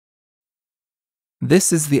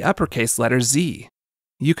This is the uppercase letter Z.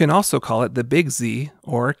 You can also call it the big Z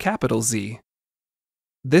or capital Z.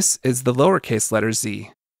 This is the lowercase letter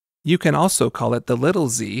z. You can also call it the little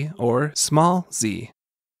z or small z.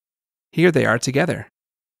 Here they are together.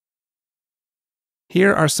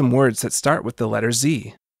 Here are some words that start with the letter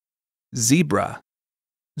Z. Zebra,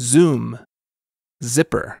 zoom,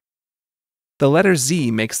 zipper. The letter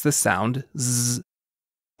Z makes the sound Z.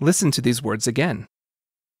 Listen to these words again.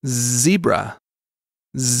 Zebra,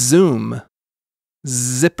 zoom,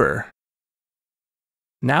 zipper.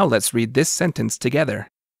 Now let's read this sentence together.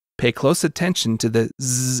 Pay close attention to the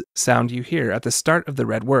Z sound you hear at the start of the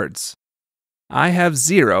red words. I have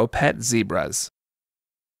 0 pet zebras.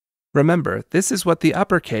 Remember, this is what the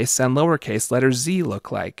uppercase and lowercase letter Z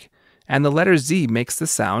look like, and the letter Z makes the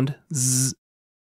sound Z.